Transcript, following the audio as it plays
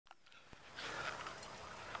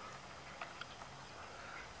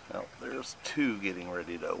there's two getting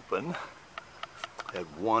ready to open. Had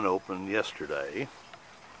one open yesterday.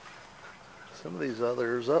 Some of these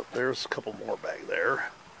others, there's a couple more back there.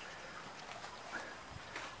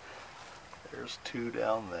 There's two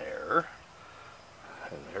down there.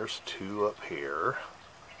 And there's two up here.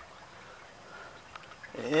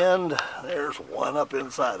 And there's one up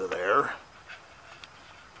inside of there.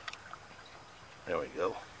 There we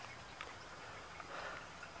go.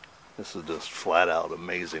 This is just flat out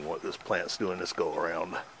amazing what this plant's doing this go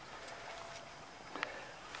around.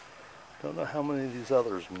 Don't know how many of these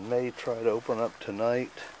others may try to open up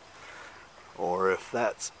tonight, or if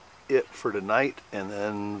that's it for tonight, and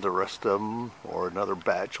then the rest of them, or another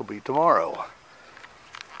batch, will be tomorrow.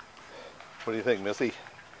 What do you think, Missy?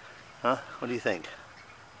 Huh? What do you think?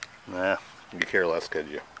 Nah, you care less, could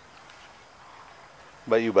you?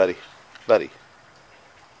 What about you, buddy? Buddy?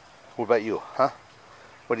 What about you, huh?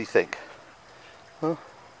 What do you think? Huh?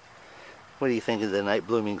 What do you think of the night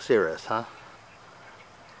blooming Cereus, huh?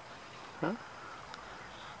 Huh?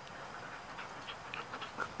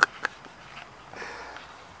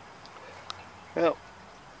 Well,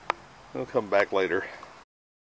 we'll come back later.